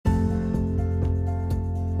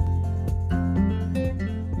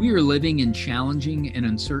We are living in challenging and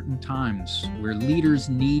uncertain times where leaders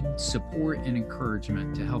need support and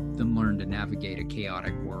encouragement to help them learn to navigate a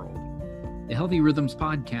chaotic world. The Healthy Rhythms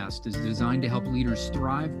podcast is designed to help leaders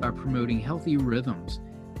thrive by promoting healthy rhythms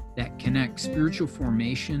that connect spiritual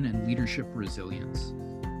formation and leadership resilience.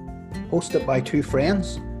 Hosted by two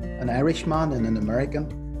friends, an Irishman and an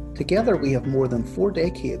American, together we have more than 4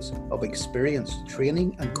 decades of experience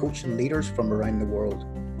training and coaching leaders from around the world.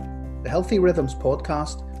 The Healthy Rhythms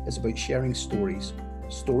podcast is about sharing stories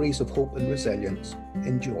of hope and resilience.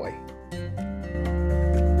 Enjoy.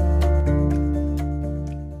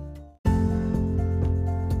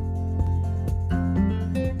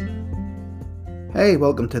 Hey,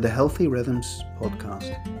 welcome to the Healthy Rhythms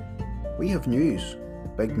podcast. We have news,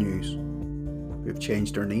 big news. We've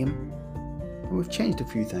changed our name, and we've changed a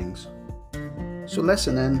few things. So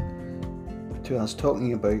listen in to us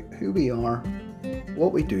talking about who we are,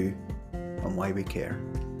 what we do, and why we care.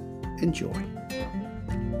 Enjoy.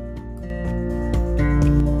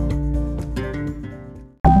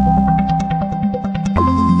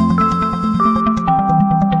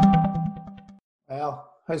 Well,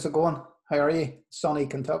 how's it going? How are you? Sunny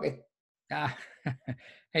Kentucky.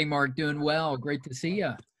 Hey, Mark, doing well. Great to see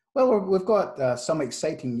you. Well, we've got some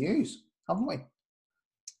exciting news, haven't we?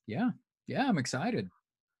 Yeah, I'm excited.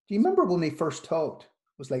 Do you remember when we first talked? It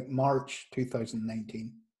was like March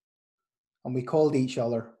 2019. And we called each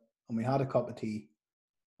other and we had a cup of tea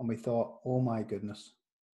and we thought, oh my goodness,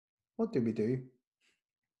 what do we do?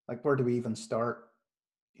 Like, where do we even start?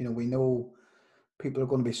 You know, we know people are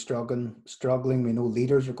going to be struggling. We know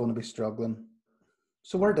leaders are going to be struggling.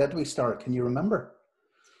 So where did we start? Can you remember?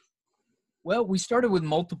 Well, we started with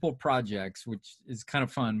multiple projects, which is kind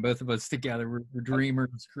of fun. Both of us together, we're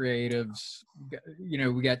dreamers, creatives. You know,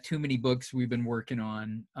 we got too many books we've been working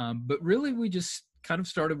on. But really, we just kind of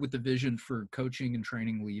started with the vision for coaching and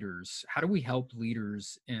training leaders. How do we help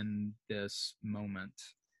leaders in this moment?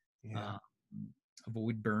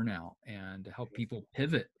 Avoid burnout and help people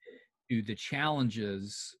pivot to the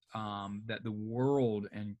challenges that the world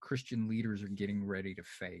and Christian leaders are getting ready to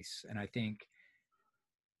face. And I think,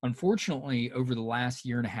 unfortunately, over the last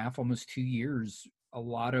year and a half, almost 2 years, a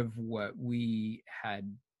lot of what we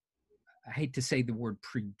had, I hate to say the word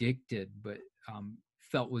predicted, but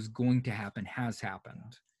felt was going to happen has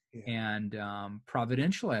happened. Yeah. And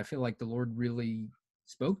providentially, I feel like the Lord really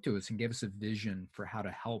spoke to us and gave us a vision for how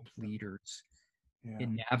to help leaders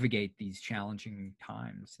and navigate these challenging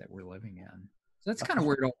times that we're living in. So that's kind of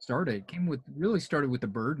where it all started. It really started with the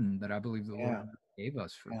burden that I believe the Lord gave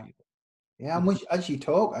us for people. Yeah, and as you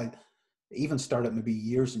talk, I even started maybe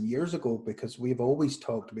years and years ago, because we've always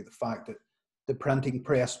talked about the fact that the printing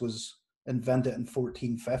press was invented in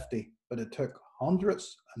 1450, but it took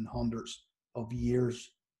hundreds and hundreds of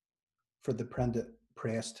years for the printed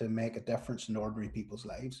press to make a difference in ordinary people's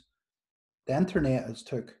lives. The internet has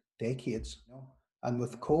took decades, and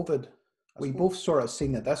with COVID, we both sort of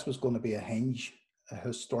seen that this was going to be a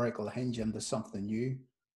historical hinge into something new.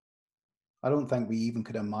 I don't think we even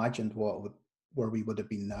could have imagined where we would have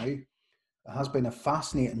been now. It has been a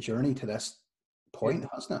fascinating journey to this point,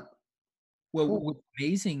 hasn't it? Well, what's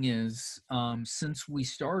amazing is since we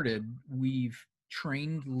started, we've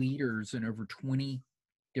trained leaders in over 20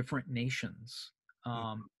 different nations.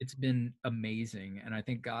 It's been amazing. And I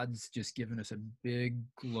think God's just given us a big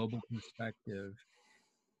global perspective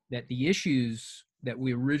that the issues that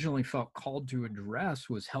we originally felt called to address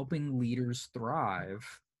was helping leaders thrive,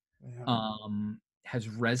 has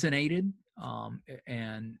resonated,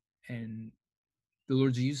 and the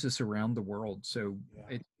Lord's used us around the world. So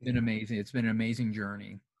it's been amazing. It's been an amazing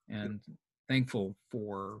journey, and thankful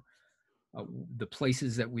for the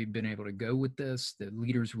places that we've been able to go with this, the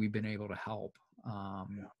leaders we've been able to help.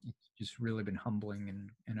 It's just really been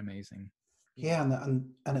humbling and amazing. Yeah,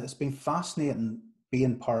 and it's been fascinating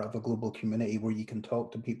being part of a global community where you can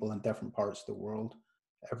talk to people in different parts of the world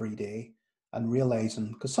every day and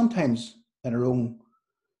realizing, because sometimes in our own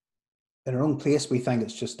place we think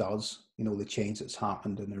it's just us, you know, the change that's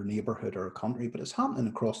happened in our neighborhood or a country, but it's happening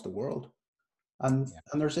across the world. And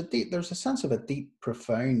there's a sense of a deep,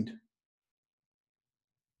 profound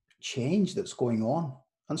change that's going on.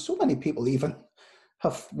 And so many people even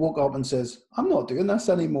have woke up and says, I'm not doing this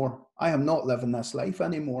anymore. I am not living this life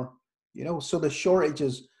anymore. You know, so the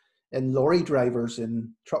shortages in lorry drivers and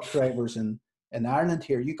truck drivers in Ireland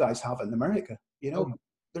here, you guys have in America. You know,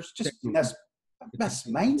 there's just this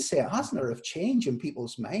mindset, hasn't there, of change in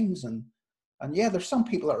people's minds. And yeah, there's some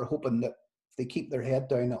people that are hoping that if they keep their head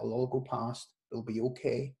down, it'll all go past. They'll be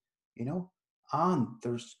okay, you know. And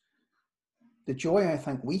there's the joy I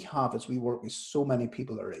think we have as we work with so many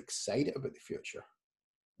people that are excited about the future.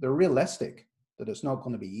 they're realistic, that it's not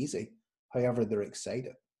going to be easy. However, they're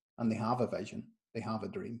excited and they have a vision, they have a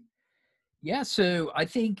dream. Yeah, so I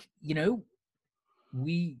think,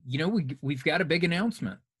 we've got a big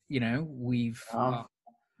announcement. Um,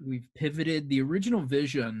 We've pivoted. The original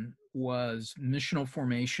vision was missional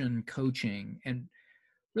formation coaching, and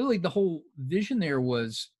really the whole vision there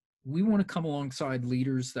was we want to come alongside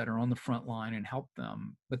leaders that are on the front line and help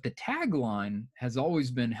them. But the tagline has always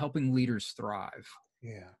been helping leaders thrive,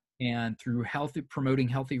 yeah, and through promoting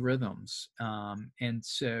healthy rhythms. And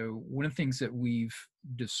so one of the things that we've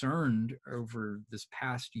discerned over this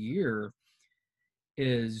past year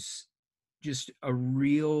is just a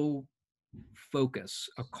real focus,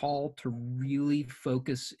 a call to really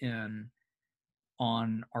focus in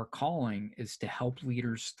on our calling is to help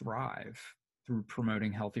leaders thrive through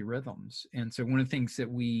promoting healthy rhythms. And so one of the things that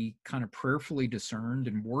we kind of prayerfully discerned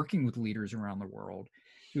in working with leaders around the world,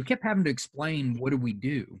 we kept having to explain, what do we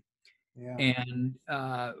do? yeah, And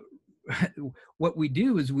what we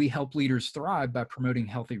do is we help leaders thrive by promoting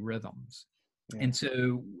healthy rhythms. yeah, And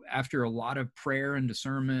so after a lot of prayer and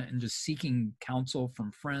discernment and just seeking counsel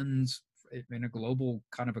from friends in a global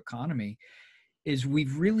kind of economy, is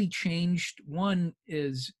we've really changed. One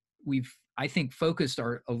is we've, I think, focused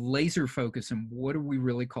a laser focus on what are we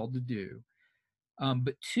really called to do.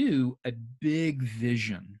 But two, a big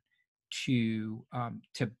vision to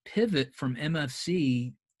pivot from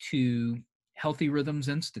MFC to Healthy Rhythms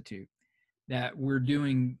Institute. That we're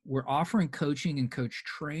offering coaching and coach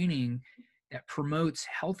training that promotes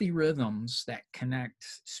healthy rhythms that connect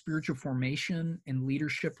spiritual formation and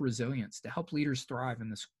leadership resilience to help leaders thrive in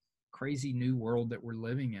this crazy new world that we're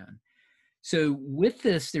living in. So with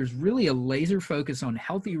this, there's really a laser focus on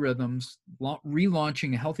healthy rhythms,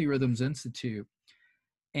 relaunching a Healthy Rhythms Institute,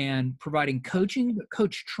 and providing coaching,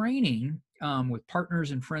 coach training with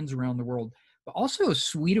partners and friends around the world, but also a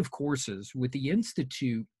suite of courses with the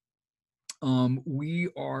Institute. We've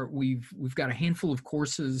got a handful of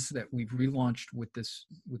courses that we've relaunched with this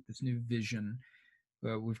new vision.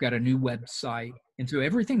 We've got a new website, and so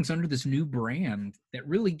everything's under this new brand that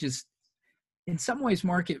really just, in some ways,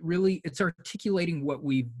 Mark, it's articulating what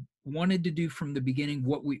we've wanted to do from the beginning.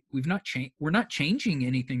 What we've not changed. We're not changing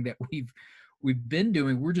anything that we've been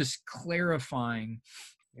doing. We're just clarifying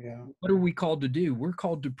yeah, what are we called to do. We're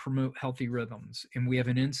called to promote healthy rhythms, and we have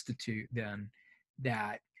an institute then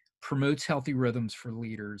that promotes healthy rhythms for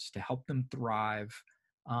leaders to help them thrive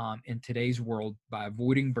in today's world by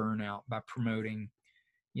avoiding burnout, by promoting,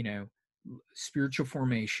 you know, spiritual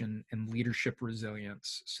formation and leadership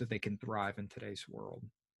resilience so they can thrive in today's world.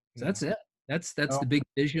 So yeah. that's it. That's No, the big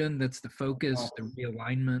vision. That's the no, focus, the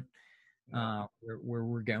realignment, yeah. where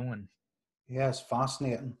we're going. Yeah, it's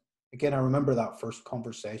fascinating. Again, I remember that first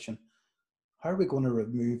conversation. How are we going to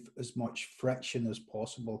remove as much friction as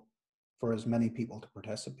possible for as many people to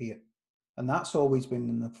participate? And that's always been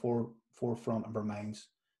in the forefront of our minds,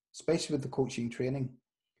 especially with the coaching training,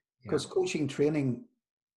 Yeah. because coaching training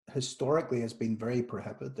historically has been very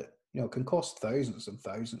prohibitive. You know, it can cost thousands and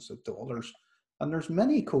thousands of dollars. And there's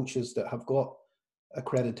many coaches that have got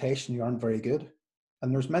accreditation who aren't very good.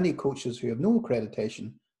 And there's many coaches who have no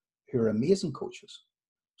accreditation who are amazing coaches.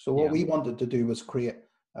 So what Yeah. we wanted to do was create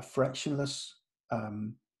a frictionless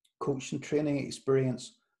coaching training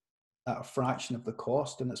experience at a fraction of the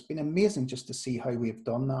cost. And it's been amazing just to see how we've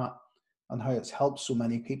done that and how it's helped so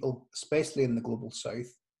many people, especially in the global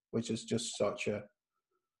south, which is just such a,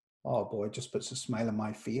 oh boy, it just puts a smile on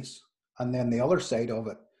my face. And then the other side of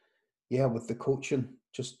it, yeah, with the coaching,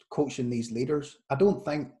 just coaching these leaders. I don't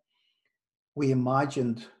think we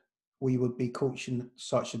imagined we would be coaching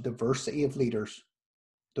such a diversity of leaders.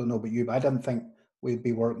 Don't know about you, but I didn't think we'd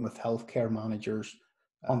be working with healthcare managers,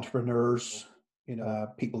 entrepreneurs,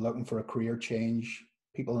 people looking for a career change,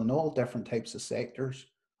 people in all different types of sectors.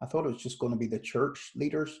 I thought it was just going to be the church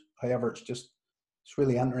leaders. However, it's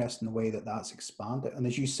really interesting the way that that's expanded. And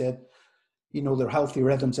as you said, the Healthy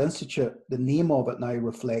Rhythms Institute, the name of it now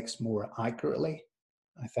reflects more accurately,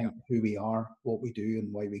 I Yeah. think, who we are, what we do,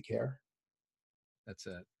 and why we care. That's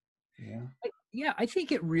it. Yeah. Yeah, I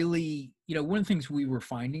think it really, one of the things we were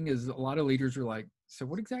finding is a lot of leaders are like, so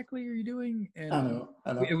what exactly are you doing? I And know.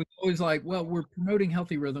 I it know. was always like, well, we're promoting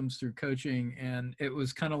healthy rhythms through coaching. And it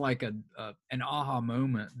was kind of like an aha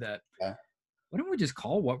moment that, Yeah. why don't we just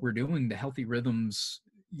call what we're doing the Healthy Rhythms,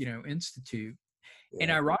 Institute? And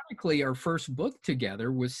Yeah. ironically, our first book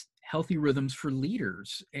together was Healthy Rhythms for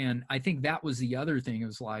Leaders. And I think that was the other thing. It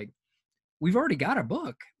was like, we've already got a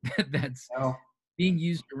book that's No. being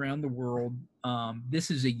used around the world. This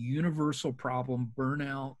is a universal problem.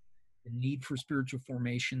 Burnout, the need for spiritual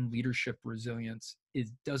formation, leadership resilience. It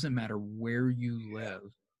doesn't matter where you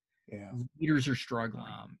live. Yeah. Leaders are struggling.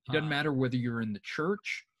 It doesn't matter whether you're in the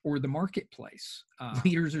church or the marketplace.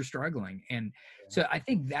 Leaders are struggling. And so I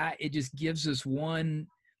think that it just gives us one,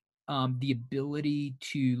 the ability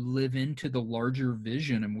to live into the larger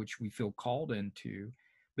vision in which we feel called into,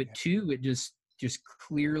 but Yeah. two, it just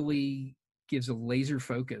clearly gives a laser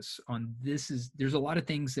focus on there's a lot of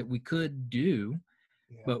things that we could do,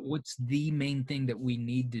 Yeah. but what's the main thing that we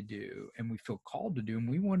need to do and we feel called to do, and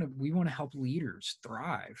we want to help leaders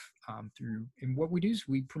thrive through, and what we do is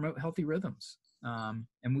we promote healthy rhythms,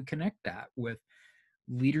 and we connect that with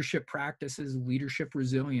leadership practices, leadership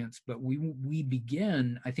resilience. But we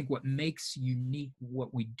begin, I think what makes unique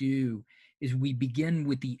what we do is we begin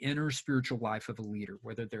with the inner spiritual life of a leader,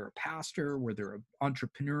 whether they're a pastor, whether they're an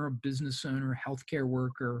entrepreneur, business owner, healthcare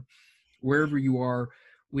worker, wherever you are.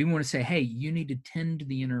 We want to say, hey, you need to tend to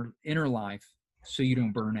the inner life so you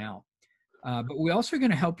don't burn out. But we also are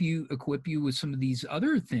going to help you, equip you with some of these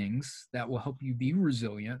other things that will help you be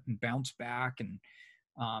resilient and bounce back. And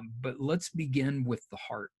but let's begin with the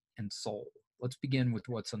heart and soul. Let's begin with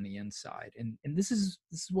what's on the inside, and this is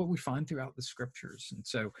what we find throughout the scriptures. And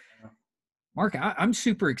so, Mark, I'm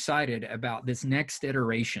super excited about this next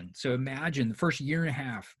iteration. So imagine the first year and a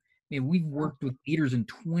half. I mean, we've worked with leaders in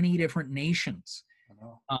 20 different nations.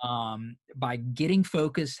 By getting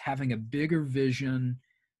focused, having a bigger vision,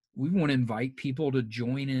 we want to invite people to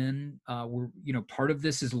join in. Part of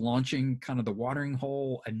this is launching kind of the watering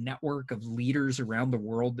hole, a network of leaders around the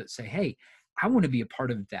world that say, hey, I want to be a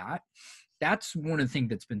part of that. That's one of the things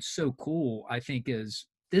that's been so cool, I think, is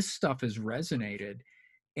this stuff has resonated,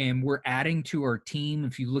 and we're adding to our team.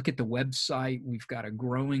 If you look at the website, we've got a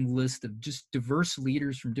growing list of just diverse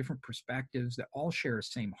leaders from different perspectives that all share the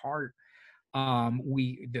same heart.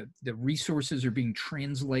 The resources are being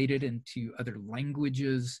translated into other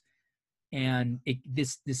languages, and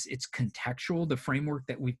it's contextual. The framework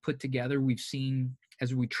that we've put together, we've seen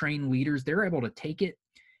as we train leaders, they're able to take it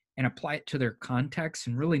and apply it to their context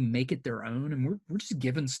and really make it their own. And we're just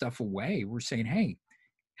giving stuff away. We're saying, hey,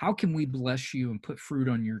 how can we bless you and put fruit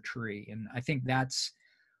on your tree? And I think that's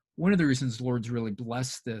one of the reasons the Lord's really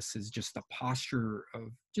blessed this, is just the posture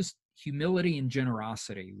of just humility and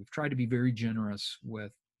generosity. We've tried to be very generous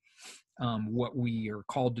with what we are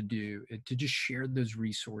called to do, to just share those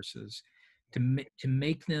resources, to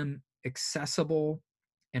make them accessible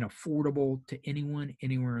and affordable to anyone,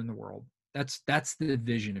 anywhere in the world. That's the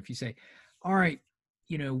vision. If you say, all right,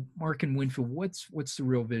 Mark and Winfield, what's the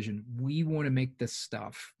real vision? We want to make this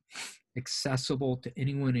stuff accessible to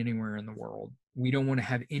anyone, anywhere in the world. We don't want to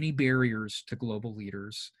have any barriers to global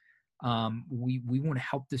leaders. We want to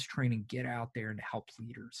help this training get out there and help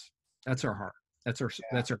leaders. That's our heart. That's our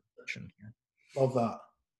mission here. Love that.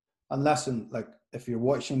 And listen, like, if you're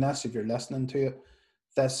watching this, if you're listening to it,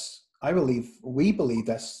 we believe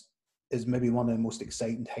this is maybe one of the most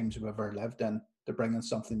exciting times we've ever lived in, to bring in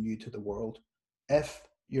something new to the world. If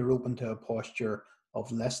you're open to a posture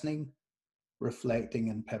of listening, reflecting,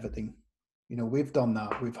 and pivoting. We've done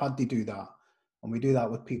that. We've had to do that. And we do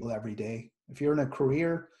that with people every day. If you're in a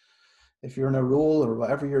career, if you're in a role, or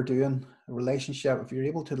whatever you're doing, a relationship, if you're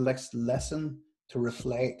able to listen, to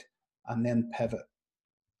reflect, and then pivot.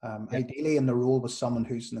 Ideally in the role with someone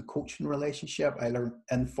who's in a coaching relationship, either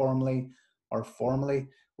informally or formally.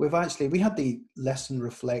 We had to listen,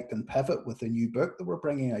 reflect, and pivot with the new book that we're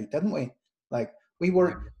bringing out, didn't we? Like, we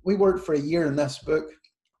worked for a year in this book,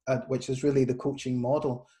 which is really the coaching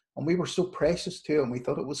model, and we were so precious to it, and we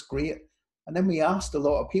thought it was great. And then we asked a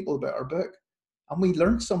lot of people about our book, and we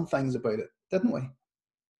learned some things about it, didn't we?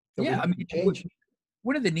 Yeah, I mean,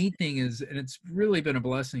 one of the neat thing is, and it's really been a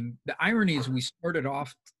blessing, the irony is we started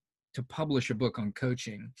off to publish a book on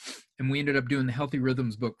coaching, and we ended up doing the Healthy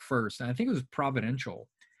Rhythms book first. And I think it was providential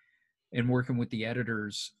in working with the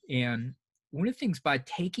editors. And one of the things, by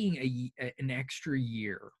taking an extra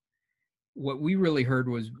year, what we really heard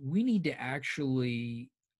was we need to actually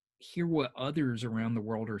hear what others around the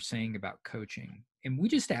world are saying about coaching. And we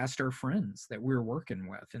just asked our friends that we were working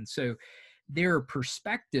with. And so their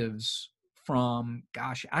perspectives from,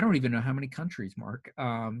 gosh, I don't even know how many countries, Mark,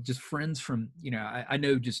 just friends from, I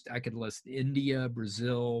know, just I could list India,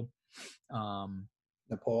 Brazil,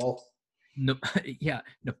 Nepal.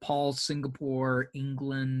 Nepal, Singapore,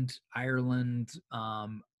 England, Ireland,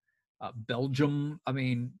 Belgium. I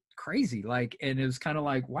mean, crazy. And it was kind of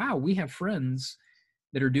like, wow, we have friends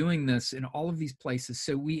that are doing this in all of these places.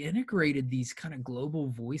 So we integrated these kind of global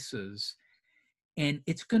voices, and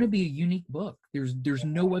it's going to be a unique book. There's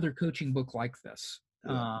no other coaching book like this.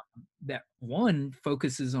 That one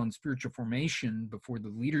focuses on spiritual formation before the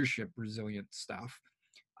leadership resilient stuff.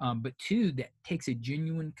 But two, that takes a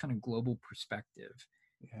genuine kind of global perspective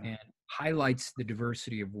and highlights the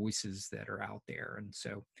diversity of voices that are out there. And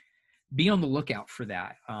so be on the lookout for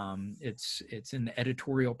that. It's in the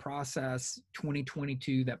editorial process.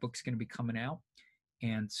 2022, that book's going to be coming out.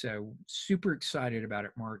 And so super excited about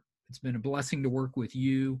it, Mark. It's been a blessing to work with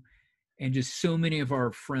you and just so many of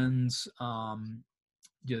our friends,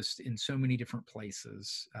 just in so many different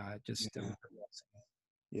places.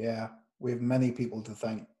 Yeah, we have many people to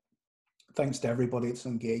thank. Thanks to everybody that's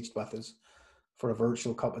engaged with us for a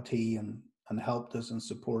virtual cup of tea and helped us and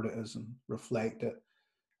supported us and reflect it.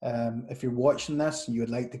 If you're watching this and you would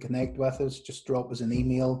like to connect with us, just drop us an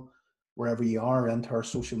email wherever you are into our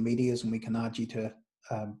social medias, and we can add you to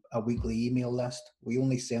a weekly email list. We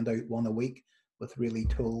only send out one a week with really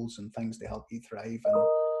tools and things to help you thrive. And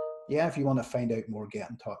yeah, if you want to find out more, get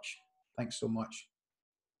in touch. Thanks so much.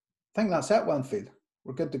 I think that's it, Winfield.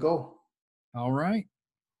 We're good to go. All right.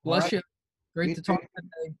 Bless you. Great to talk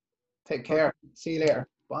today. Take care. See you later.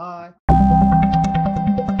 Bye.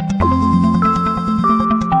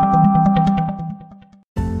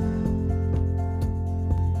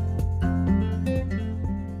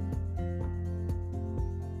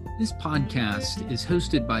 This podcast is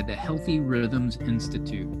hosted by the Healthy Rhythms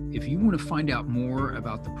Institute. If you want to find out more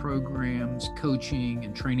about the programs, coaching,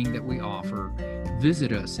 and training that we offer,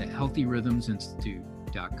 visit us at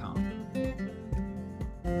healthyrhythmsinstitute.com.